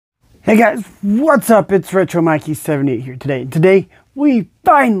Hey guys, what's up? It's Retro Mikey 78 here today. Today we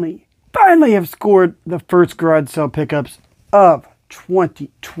finally have scored the first garage sale pickups of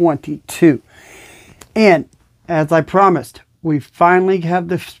 2022. And as I promised, we finally have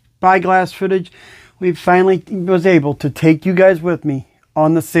the spyglass footage. We finally was able to take you guys with me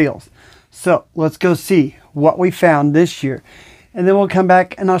on the sales. So let's go see what we found this year. And then we'll come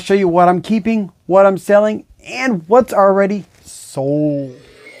back and I'll show you what I'm keeping, what I'm selling, and what's already sold.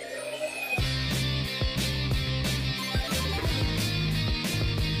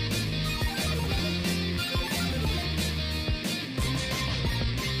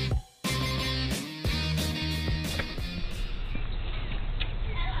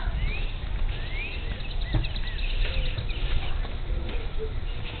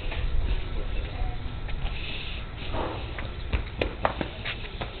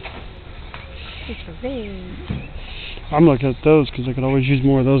 I'm looking at those because I could always use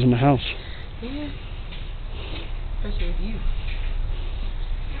more of those in the house. Yeah. Especially with you.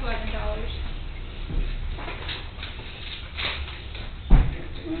 $11.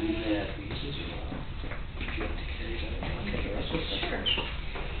 Sure.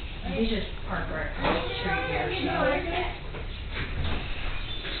 They just park right across the street here, so.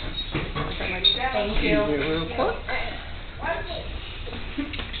 Thank you.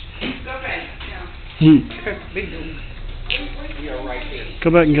 Big dude. We are right here. Go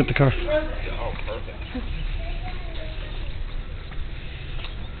back and get the car. Oh, perfect.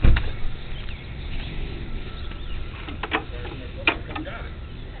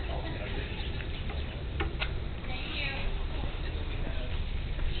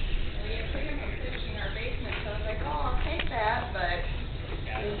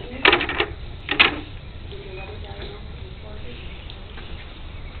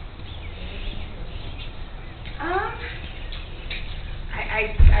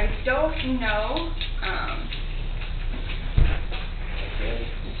 I don't know.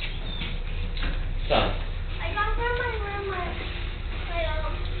 Son. I got from my room We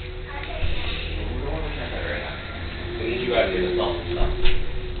don't want to check that right now. We need you out here to sell some stuff.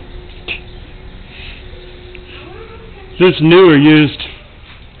 Is this new or used?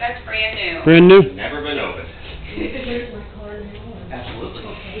 That's brand new. Brand new? Never been opened. Absolutely.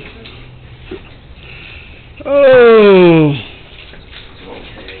 Oh!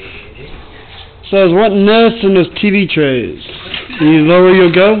 So I was wanting this and those TV trays. The lower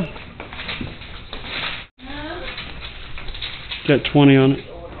you'll go? Got 20 on it.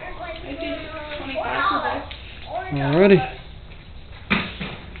 Alrighty.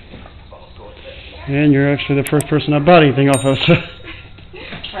 And you're actually the first person I bought anything off of. So.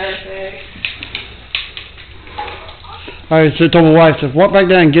 Perfect. Alright, so I told my wife, so walk back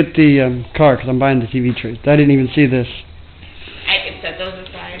down and get the car because I'm buying the TV trays. I didn't even see this. I can set those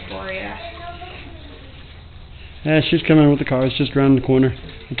aside for you. Yeah, she's coming with the car. It's just around the corner.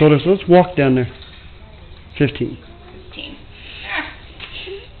 I told her, so let's walk down there. 15. 15. Ah.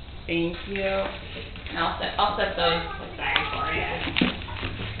 Thank you. And I'll set those aside for you.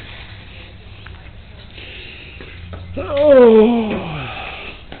 Oh.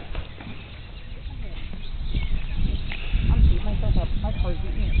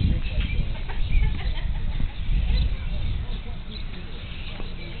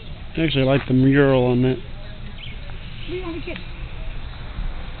 Actually, I like the mural on that. What are you only kidding?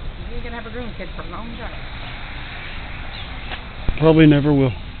 You're gonna have a grandkid for a long time. Probably never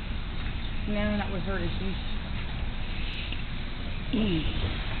will. No, not with her issues.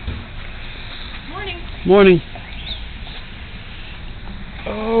 Morning. Morning.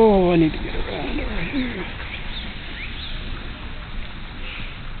 Oh, I need to get around over here.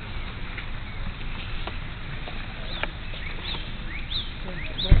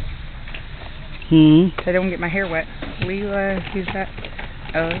 So I don't get my hair wet. Leela, who's that?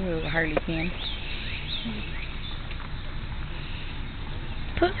 Oh, Harley Quinn.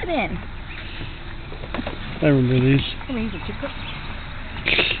 Put it in. I remember these. I mean, did you put?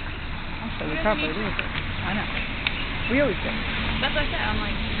 I'm so probably do. I know. We always do. That's what I said. I'm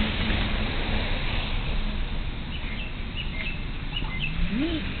like.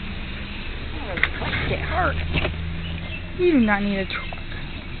 Me. I really like get hurt. You do not need a truck.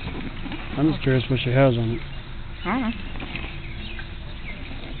 I'm just curious what she has on it. I don't know.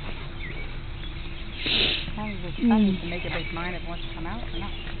 I need to make up its mind if it wants to come out or not.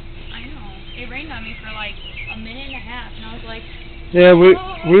 I know. It rained on me for like a minute and a half, and I was like... Yeah, we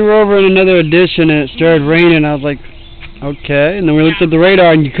were over in another edition and it started raining. I was like, okay. And then we looked at the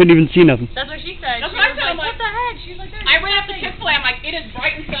radar and you couldn't even see nothing. That's what she said. That's She what I was said. like, I'm like, what the heck? She's like, there's I ran up to nothing. check truthfully, I'm like, it is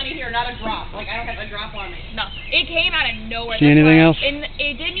bright and sunny here, not a drop. Like, I don't have a drop on me. No, it came out of nowhere. See That's anything why- else? And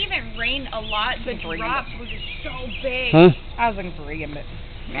it didn't even rain a lot. The drops were just so big. Huh? I was looking for Regan, but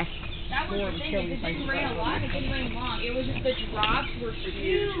yeah. That was the thing. Is it didn't rain a lot. It didn't rain long. It was just the drops were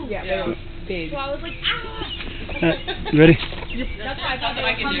huge. Yeah, they were big. So I was like, ah. Ready? That's why I thought they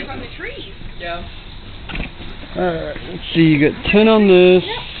were coming from the trees. Yeah. Alright, let's see. You got 10 on this.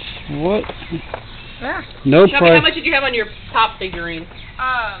 What? Yeah. No How price. much did you have on your top figurine?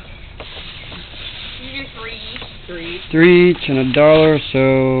 You do 3. 3 each and $1,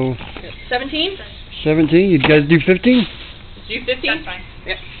 so 17? 17. You guys do 15? Do you 15? That's fine.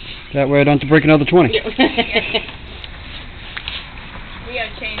 Yep. That way I don't have to break another 20. We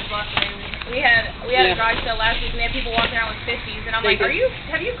had a change luckily. We had Yeah. a garage sale last week and we had people walking around with 50s and I'm They like, did.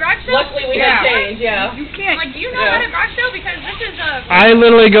 have you garage sale? Luckily, we had change, yeah. You can't. I'm like, do you know Yeah. how to garage sale? Because this is a... I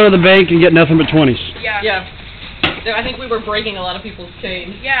literally go to the bank and get nothing but 20s. Yeah. Yeah. No, I think we were breaking a lot of people's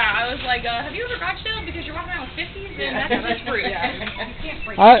change. Yeah, I was like, have you ever garage sale? Because you're walking around with 50s and that's free. Yeah. You can't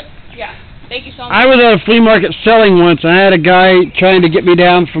break. Yeah. Thank you so much. I was at a flea market selling once, and I had a guy trying to get me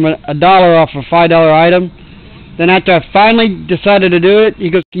down from $1 off a $5 item. Then after I finally decided to do it, he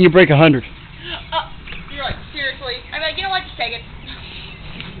goes, "Can you break 100?" You're like, seriously? I'm like, you know what? Just take it.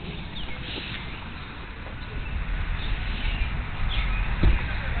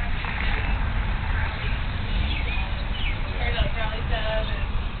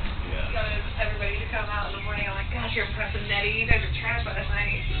 Everybody to come out in the morning. I'm like, gosh, you're impressive, Nettie. You guys are trash last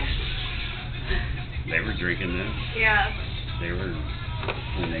night. They were drinking then. Yeah. They were,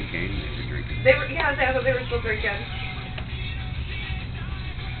 when they came, they were drinking. They were, yeah, I thought they were still drinking.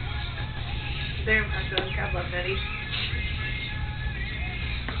 They're impressive. God love Nettie.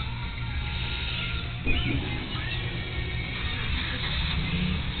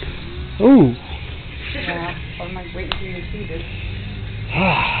 Ooh. Yeah. I'm like waiting for you to see this.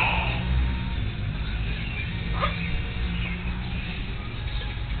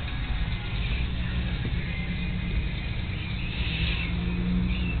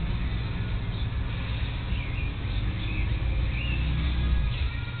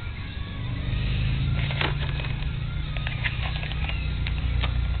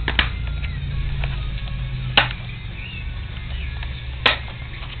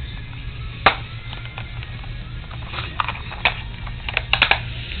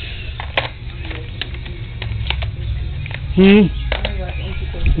 Hmm?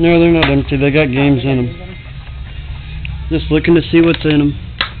 No, they're not empty. They got games in them. Just looking to see what's in them.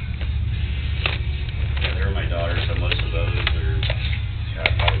 Yeah, they were my daughters, so most of those are,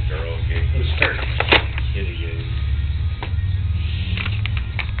 probably girl games or kitty games.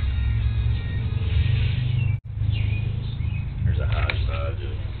 There's a hodgepodge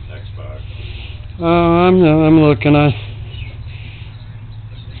of Xbox. I'm looking.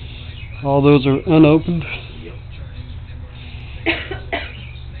 All those are unopened.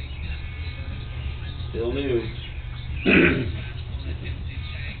 Still new.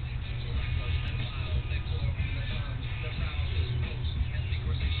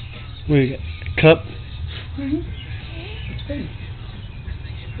 What do you got? Cup? I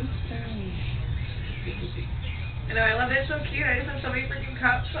know, I love it. It's so cute. I just have so many freaking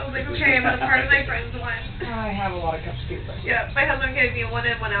cups. I was like, okay, I'm part of my friends' one. I have a lot of cups too, but Yeah, my husband gave me a one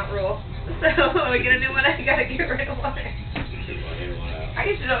in, one out rule. So when we get a new one, I gotta get rid of one. I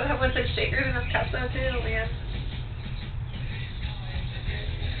used to know how much like shakers in those cups though too, man.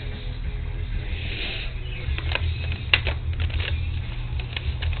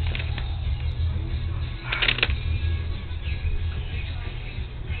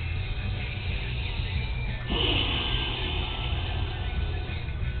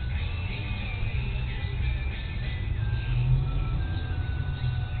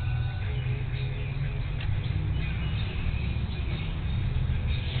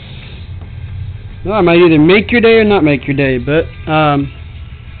 No, I might either make your day or not make your day, but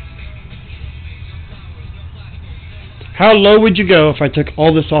how low would you go if I took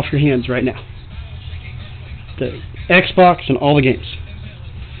all this off your hands right now? The Xbox and all the games.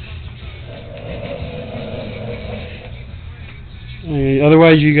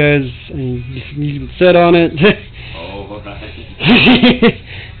 Otherwise, you guys, you can sit on it. Oh, right.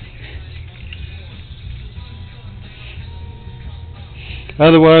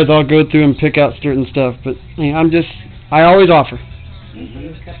 Otherwise, I'll go through and pick out certain stuff, but I always offer.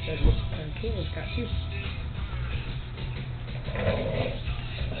 those cups are cool. It's got two.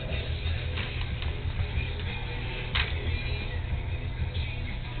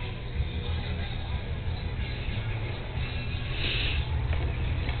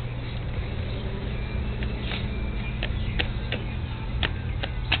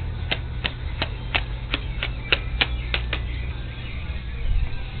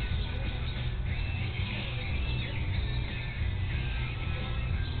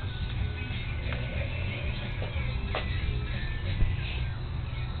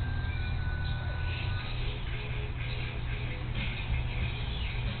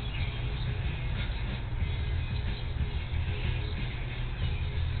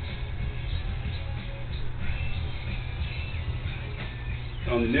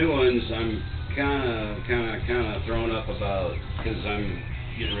 On the new ones, I'm kind of thrown up about, because I'm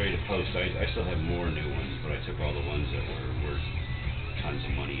getting ready to post. I still have more new ones, but I took all the ones that were worth tons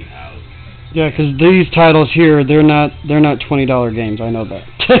of money out. Yeah, because these titles here, they're not $20 games. I know that.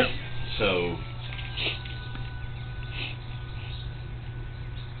 So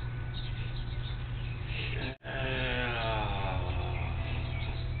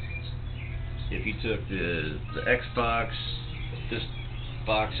if you took the Xbox, this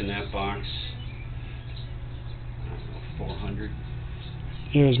box and that box, I don't know, 400.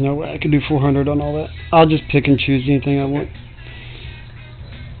 There's no way I could do 400 on all that. I'll just pick and choose anything I want.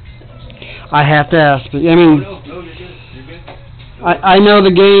 I have to ask, but I mean, No, you're good. You're good. I know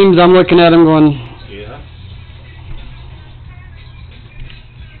the games. I'm looking at them going, Yeah.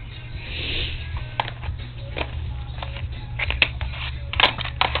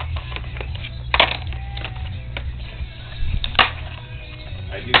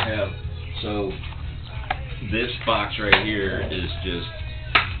 I do have, so this box right here is just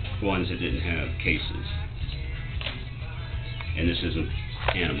ones that didn't have cases. And this isn't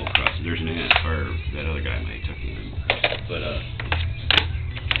Animal Crossing. There's an or that other guy might have took Animal Crossing. But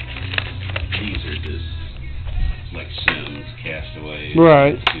these are just like Sims, Castaway,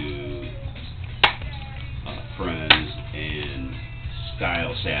 Right. to Friends, and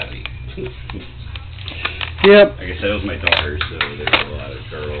Style Savvy. yep. Like I said, it was my daughter, so there were a lot of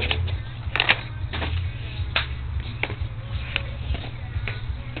girls.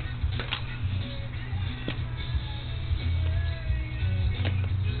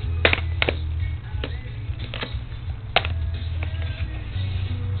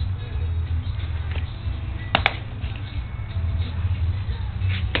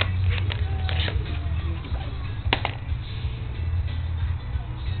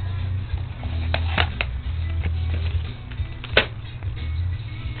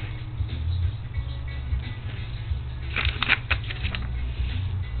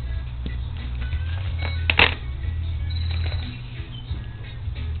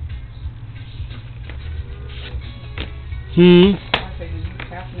 I say you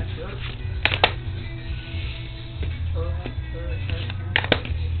passing it dirt.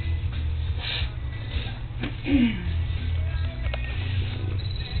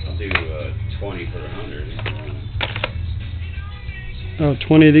 I'll do 20 for 100. if you want. Oh,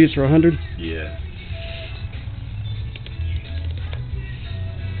 20 of these for 100? Yeah.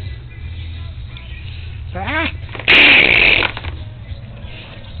 Ah!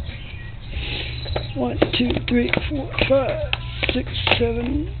 1, 2, 3, 4, 5, 6,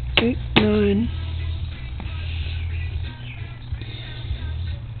 7, 8, 9.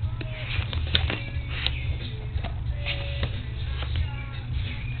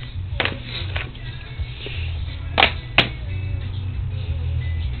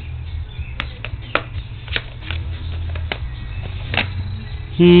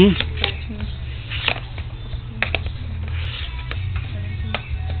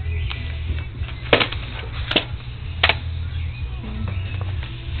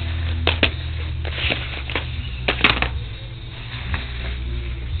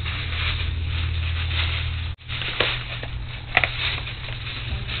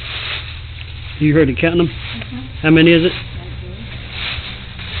 You already counting them? How many is it?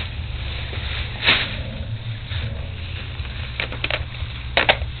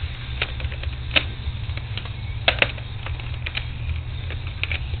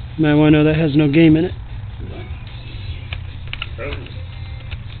 Might want to know that has no game in it.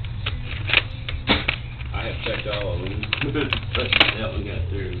 I have checked all of them. But that one got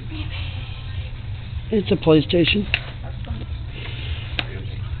through. It's a PlayStation.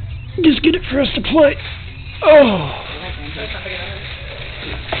 Just get it for us to play. Oh!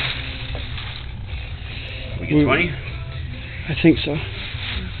 We get 20? I think so.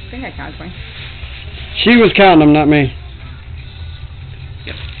 I think I counted 20. She was counting them, not me.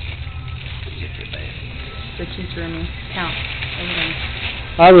 Yep. Get your bag. So she threw me. Count. Everything.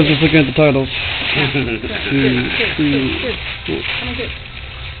 I was just looking at the titles. Count. Good. Come on, good.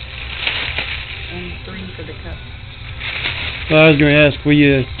 And 3 for the cup. Well, I was going to ask, will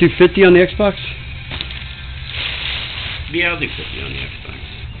you do 50 on the Xbox? Yeah, I'll do 50 on the Xbox.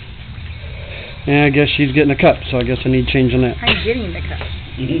 Yeah, I guess she's getting a cup, so I guess I need change on that. I'm getting the cup.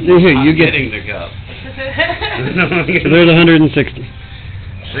 Here, you get getting the cup. So there's 160.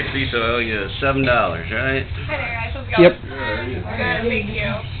 60, so I'll get $7, right? Hi there, guys. How's it going? Yep. Good, thank you.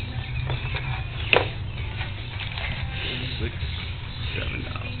 $7.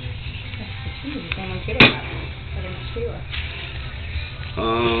 She was the same one getting that. I didn't steal it.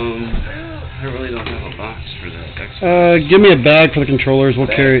 I really don't have a box for that Xbox. Give me a bag for the controllers. We'll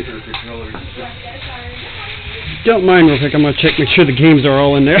carry it. For controllers. Don't mind real quick. I'm going to check, make sure the games are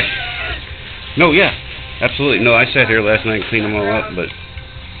all in there. No, yeah. Absolutely. No, I sat here last night and cleaned them all up, but...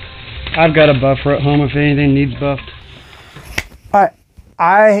 I've got a buffer at home if anything needs buffed. Alright,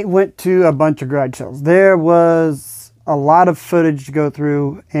 I went to a bunch of garage sales. There was a lot of footage to go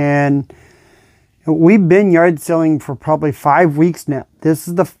through, and we've been yard selling for probably 5 weeks now. This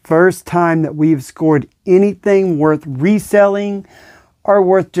is the first time that we've scored anything worth reselling or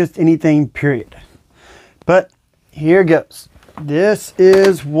worth just anything, period. But here goes. This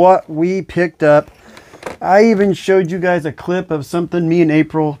is what we picked up. I even showed you guys a clip of something me and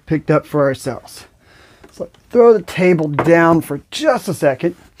April picked up for ourselves. So throw the table down for just a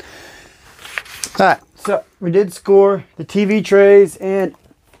second. Alright, so we did score the TV trays, and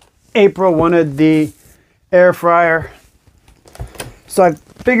April wanted the air fryer. So I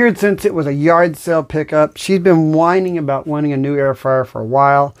figured since it was a yard sale pickup, she's been whining about wanting a new air fryer for a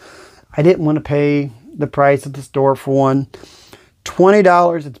while. I didn't want to pay the price at the store for one.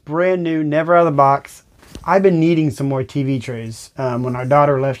 $20, it's brand new, never out of the box. I've been needing some more TV trays. When our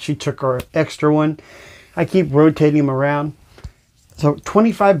daughter left, she took our extra one. I keep rotating them around. So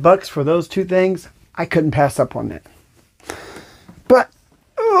 25 bucks for those two things, I couldn't pass up on that. But,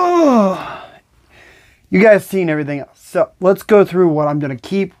 you guys seen everything else. So let's go through what I'm going to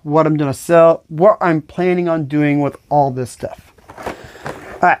keep, what I'm going to sell, what I'm planning on doing with all this stuff.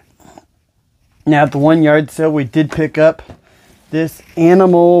 Alright. Now at the 1 yard sale, we did pick up this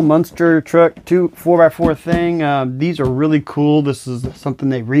Animal Monster Truck 4x4 thing. These are really cool. This is something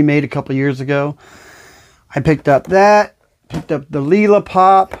they remade a couple years ago. I picked up that. Picked up the Leela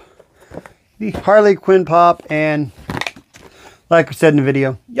Pop, the Harley Quinn Pop, and like I said in the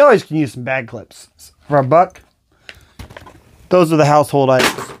video, you always can use some bag clips. For $1, those are the household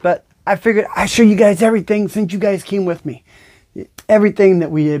items. But I figured I'd show you guys everything since you guys came with me. Everything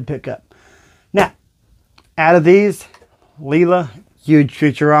that we did pick up. Now, out of these, Leela, huge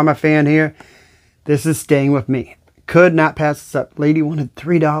Futurama fan here. This is staying with me. Could not pass this up. Lady wanted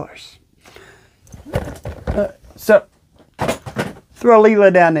 $3. So, throw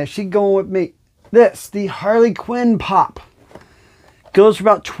Leela down there. She going with me. This, the Harley Quinn Pop. Goes for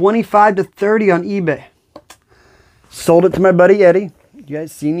about $25 to $30 on eBay. Sold it to my buddy Eddie. You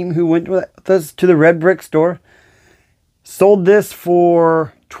guys seen him, who went with us to the Red Brick store. Sold this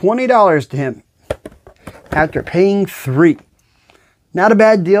for $20 to him after paying $3. Not a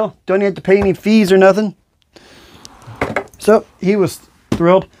bad deal. Don't have to pay any fees or nothing. So he was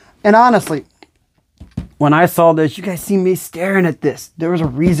thrilled. And honestly, when I saw this, you guys see me staring at this. There was a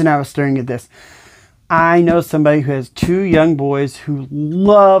reason I was staring at this. I know somebody who has 2 young boys who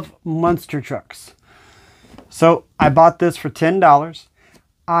love monster trucks. So I bought this for $10.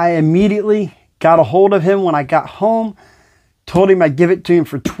 I immediately got a hold of him when I got home. Told him I'd give it to him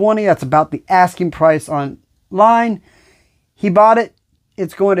for $20. That's about the asking price online. He bought it.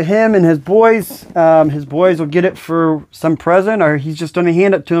 It's going to him and his boys. His boys will get it for some present, or he's just going to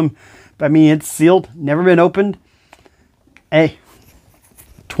hand it to him. But I mean, it's sealed, never been opened. Hey,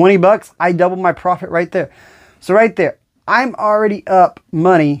 20 bucks, I doubled my profit right there. So right there, I'm already up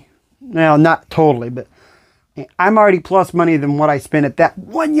money. Now, not totally, but I'm already plus money than what I spent at that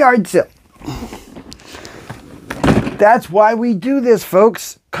 1 yard sale. That's why we do this,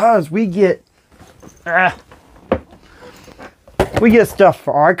 folks, because we get stuff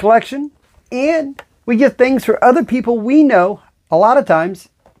for our collection, and we get things for other people we know a lot of times,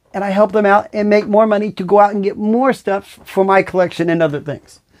 and I help them out and make more money to go out and get more stuff for my collection and other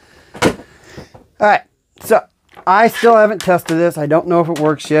things. Alright, so I still haven't tested this. I don't know if it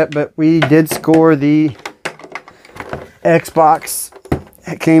works yet, but we did score the Xbox.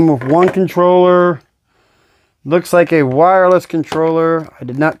 It came with 1 controller. Looks like a wireless controller. I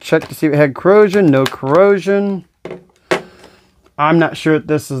did not check to see if it had corrosion. No corrosion. I'm not sure if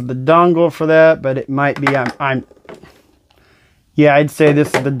this is the dongle for that, but it might be. Yeah, I'd say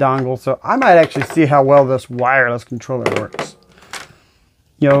this is the dongle. So I might actually see how well this wireless controller works.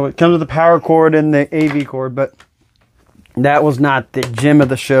 You know, it comes with the power cord and the AV cord, but that was not the gem of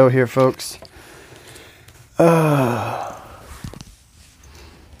the show here, folks. Of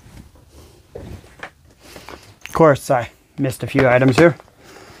course, I missed a few items here.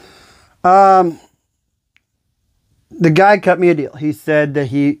 The guy cut me a deal. He said that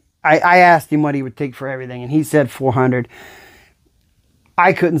I asked him what he would take for everything, and he said $400.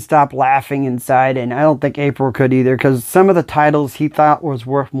 I couldn't stop laughing inside, and I don't think April could either, because some of the titles he thought was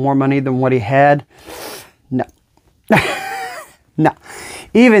worth more money than what he had. No. No.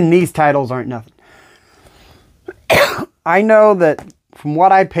 Even these titles aren't nothing. I know that from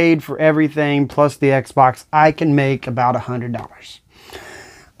what I paid for everything plus the Xbox, I can make about $100.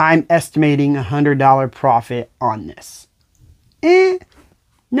 I'm estimating $100 profit on this.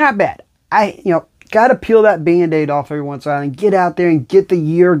 Not bad. Got to peel that Band-Aid off every once in a while and get out there and get the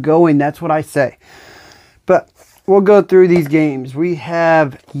year going. That's what I say. But we'll go through these games. We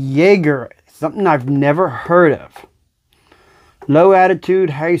have Jaeger, something I've never heard of. Low Attitude,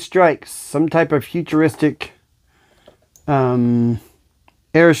 High Strikes, some type of futuristic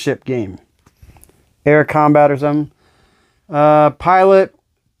airship game. Air combat or something. Pilot.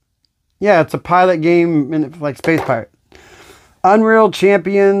 Yeah, it's a pilot game like Space Pirate. Unreal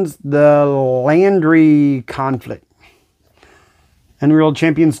Champions, the Landry Conflict. Unreal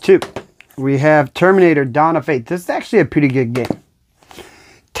Champions 2. We have Terminator, Dawn of Fate. This is actually a pretty good game.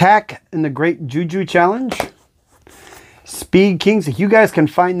 Tak and the Great Juju Challenge. Speed Kings. If you guys can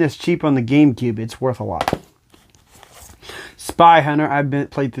find this cheap on the GameCube, it's worth a lot. Spy Hunter. I've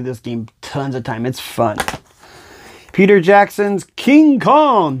played through this game tons of time. It's fun. Peter Jackson's King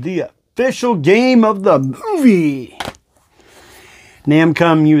Kong, the official game of the movie.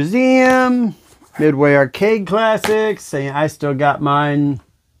 Namco Museum, Midway Arcade Classics, saying I still got mine.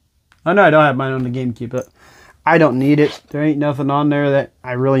 Oh no, I don't have mine on the GameCube, but I don't need it. There ain't nothing on there that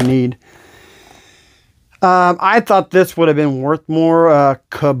I really need. I thought this would have been worth more.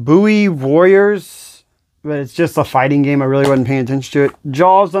 Kabui Warriors, but it's just a fighting game. I really wasn't paying attention to it.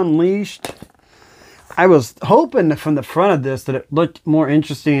 Jaws Unleashed. I was hoping from the front of this that it looked more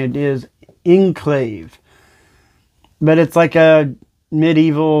interesting than it is. Enclave. But it's like a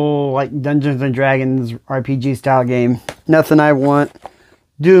medieval, like Dungeons and Dragons RPG style game. Nothing I want.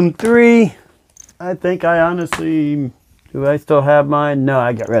 Doom 3. I think I honestly... Do I still have mine? No,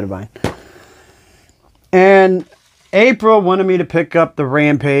 I got rid of mine. And April wanted me to pick up the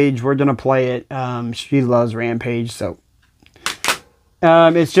Rampage. We're going to play it. She loves Rampage, so...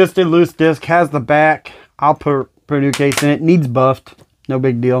 it's just a loose disc. Has the back. I'll put a new case in it. Needs buffed. No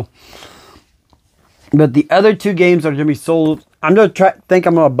big deal. But the other two games are going to be sold. I'm going to think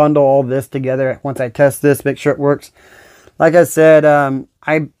I'm going to bundle all this together once I test this, make sure it works. Like I said,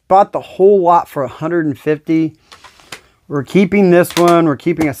 I bought the whole lot for $150. We're keeping this one. We're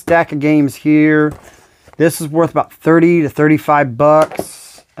keeping a stack of games here. This is worth about $30 to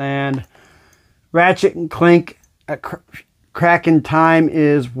 $35. And Ratchet and Clank Crack in Time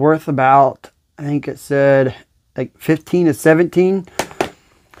is worth about, I think it said, like 15 to 17.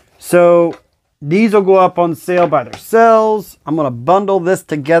 So... these will go up on sale by themselves. I'm going to bundle this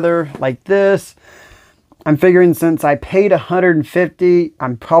together like this. I'm figuring since I paid $150,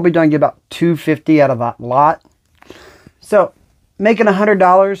 I'm probably going to get about $250 out of that lot. So, making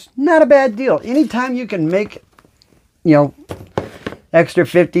 $100, not a bad deal. Anytime you can make, extra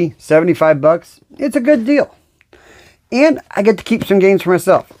 50, 75 bucks, it's a good deal. And I get to keep some games for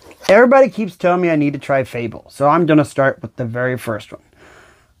myself. Everybody keeps telling me I need to try Fable. So, I'm going to start with the very first one.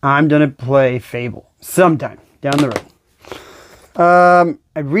 I'm going to play Fable sometime down the road.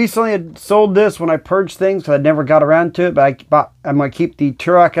 I recently had sold this when I purged things, so I never got around to it, but I'm going to keep the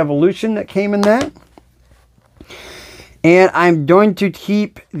Turok Evolution that came in that. And I'm going to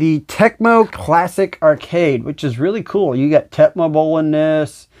keep the Tecmo Classic Arcade, which is really cool. You got Tecmo Bowl in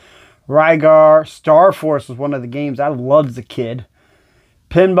this, Rygar, Star Force was one of the games I loved as a kid.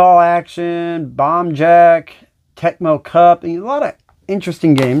 Pinball Action, Bomb Jack, Tecmo Cup, and a lot of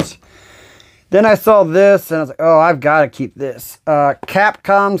interesting games. Then I saw this and I was like, oh, I've got to keep this.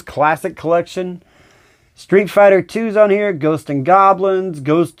 Capcom's Classic Collection. Street Fighter 2's on here. Ghosts and Goblins.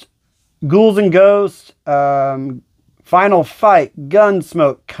 Ghouls and Ghosts. Final Fight.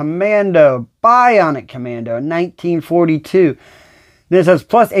 Gunsmoke. Commando. Bionic Commando. 1942. This has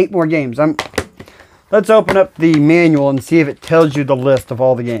plus 8 more games. Let's open up the manual and see if it tells you the list of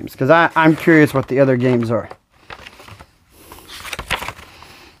all the games. Because I'm curious what the other games are.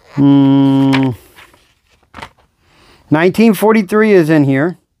 1943 is in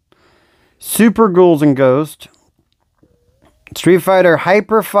here. Super Ghouls and Ghosts. Street Fighter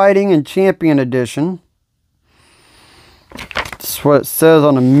Hyper Fighting and Champion Edition. That's what it says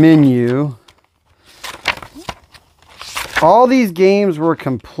on the menu. All these games were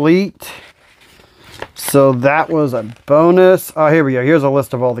complete. So that was a bonus. Oh, here we go. Here's a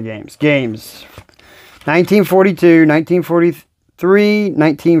list of all the games. 1942, 1943.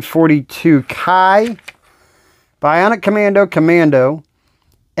 1942 Kai, Bionic Commando,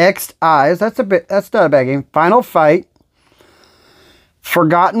 X'd Eyes, that's not a bad game. Final Fight,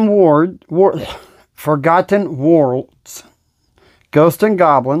 Forgotten Worlds, Ghosts and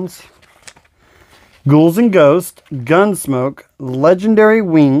Goblins, Ghouls and Ghosts, Gunsmoke, Legendary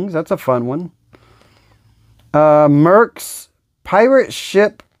Wings, that's a fun one. Mercs, Pirate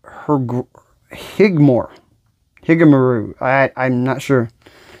Ship Higmaru. I'm not sure.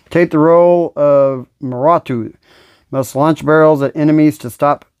 Take the role of Maratu. Must launch barrels at enemies to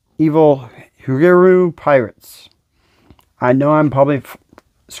stop evil Higuru pirates. I know I'm probably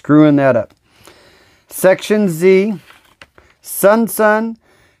screwing that up. Section Z. Sun,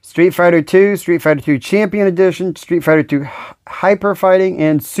 Street Fighter 2, Street Fighter 2 Champion Edition, Street Fighter 2 Hyper Fighting,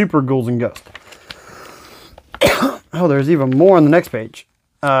 and Super Ghouls and Ghosts. Oh, there's even more on the next page.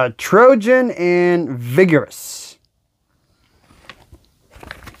 Trojan and Vigorous.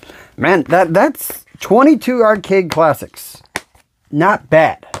 Man, that's 22 arcade classics. Not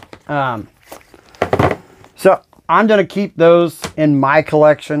bad. So I'm going to keep those in my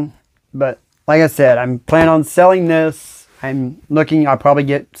collection. But like I said, I'm planning on selling this. I'm looking, I'll probably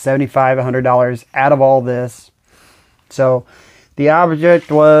get $75, $100 out of all this. So the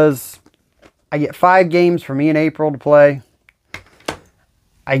object was, I get 5 games for me and April to play.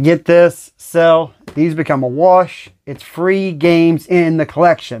 I get this, sell. These become a wash. It's free games in the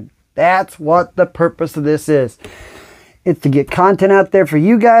collection. That's what the purpose of this is. It's to get content out there for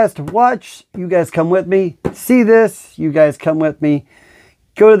you guys to watch. You guys come with me. See this. You guys come with me.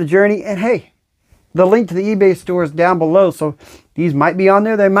 Go to the journey. And hey, the link to the eBay store is down below. So these might be on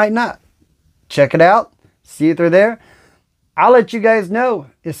there. They might not. Check it out. See if they're there. I'll let you guys know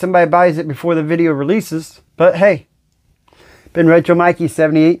if somebody buys it before the video releases. But hey, been Retro Mikey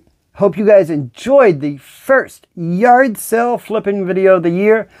 78. Hope you guys enjoyed the first yard sale flipping video of the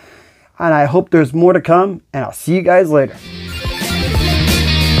year. And I hope there's more to come. And I'll see you guys later.